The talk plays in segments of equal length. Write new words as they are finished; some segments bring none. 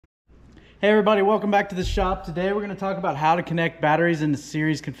Hey everybody, welcome back to the shop. Today we're going to talk about how to connect batteries into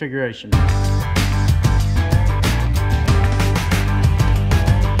series configuration. So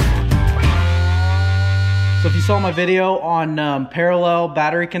if you saw my video on parallel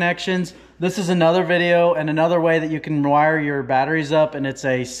battery connections, this is another video and another way that you can wire your batteries up, and it's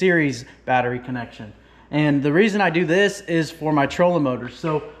a series battery connection. And the reason I do this is for my trolling motors.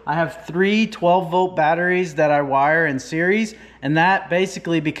 So I have three 12-volt batteries that I wire in series, and that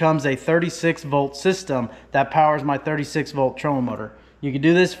basically becomes a 36-volt system that powers my 36-volt trolling motor. You can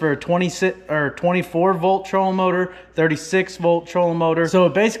do this for a 24-volt trolling motor, 36-volt trolling motor. So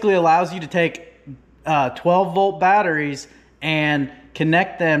it basically allows you to take 12-volt batteries and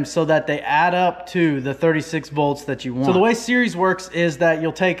connect them so that they add up to the 36 volts that you want. So the way series works is that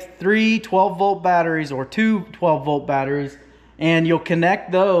you'll take three 12-volt batteries or two 12-volt batteries, and you'll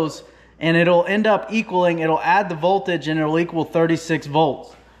connect those, and it'll end up equaling, it'll add the voltage and it'll equal 36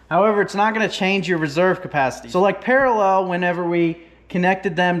 volts. However, it's not going to change your reserve capacity. So like parallel, whenever we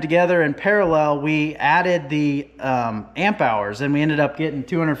connected them together in parallel, we added the amp hours, and we ended up getting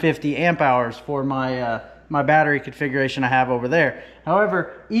 250 amp hours for my my battery configuration I have over there.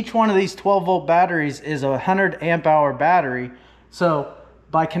 However, each one of these 12-volt batteries is a 100 amp hour battery. So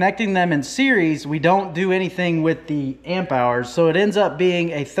by connecting them in series, we don't do anything with the amp hours. So it ends up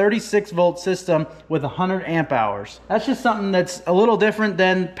being a 36-volt system with 100 amp hours. That's just something that's a little different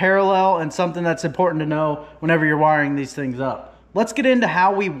than parallel, and something that's important to know whenever you're wiring these things up. Let's get into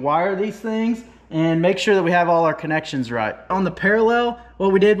how we wire these things and make sure that we have all our connections right. On the parallel,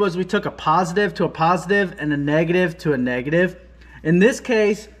 what we did was we took a positive to a positive and a negative to a negative. In this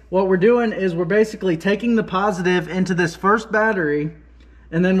case, what we're doing is we're basically taking the positive into this first battery,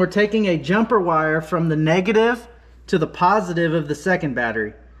 and then we're taking a jumper wire from the negative to the positive of the second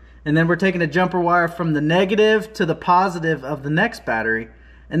battery. And then we're taking a jumper wire from the negative to the positive of the next battery.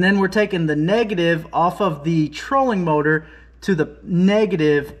 And then we're taking the negative off of the trolling motor to the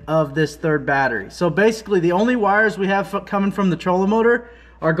negative of this third battery. So basically the only wires we have coming from the trolling motor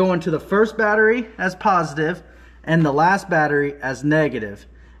are going to the first battery as positive and the last battery as negative.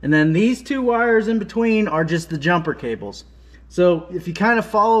 And then these two wires in between are just the jumper cables. So if you kind of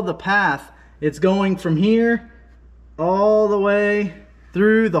follow the path, it's going from here all the way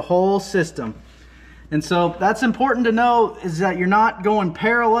through the whole system. And so that's important to know, is that you're not going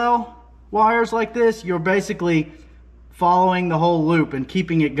parallel wires like this. You're basically following the whole loop and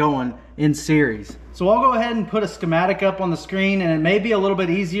keeping it going in series. So I'll go ahead and put a schematic up on the screen, and it may be a little bit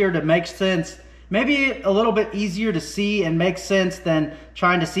easier to make sense, maybe a little bit easier to see and make sense than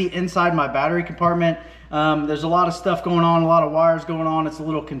trying to see inside my battery compartment. There's a lot of stuff going on, a lot of wires going on. It's a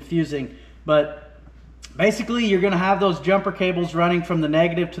little confusing, but basically you're going to have those jumper cables running from the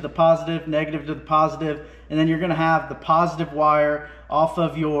negative to the positive, negative to the positive, and then you're going to have the positive wire off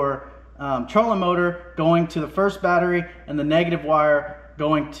of your trolling motor going to the first battery, and the negative wire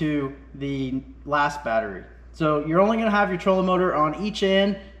going to the last battery. So you're only going to have your trolling motor on each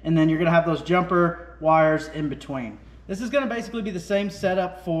end, and then you're going to have those jumper wires in between. This is going to basically be the same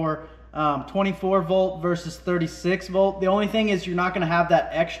setup for 24 volt versus 36 volt. The only thing is you're not going to have that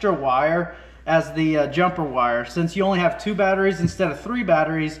extra wire as the jumper wire. Since you only have two batteries instead of three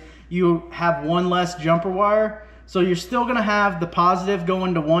batteries, you have one less jumper wire. So you're still going to have the positive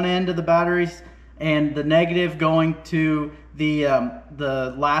going to one end of the batteries and the negative going to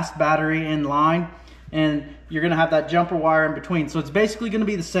the last battery in line, and you're going to have that jumper wire in between. So it's basically going to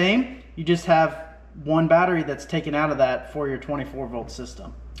be the same. You just have one battery that's taken out of that for your 24-volt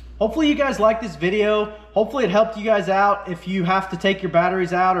system. Hopefully you guys like this video. Hopefully it helped you guys out if you have to take your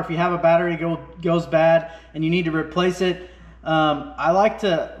batteries out, or if you have a battery goes bad and you need to replace it. I like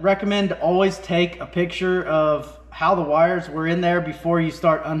to recommend to always take a picture of how the wires were in there before you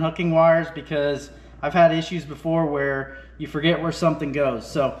start unhooking wires, because I've had issues before where you forget where something goes.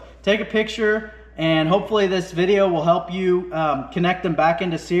 So take a picture, and hopefully this video will help you connect them back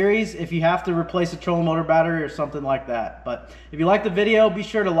into series if you have to replace a trolling motor battery or something like that. But if you like the video, be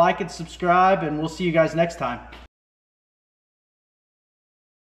sure to like and subscribe, and we'll see you guys next time.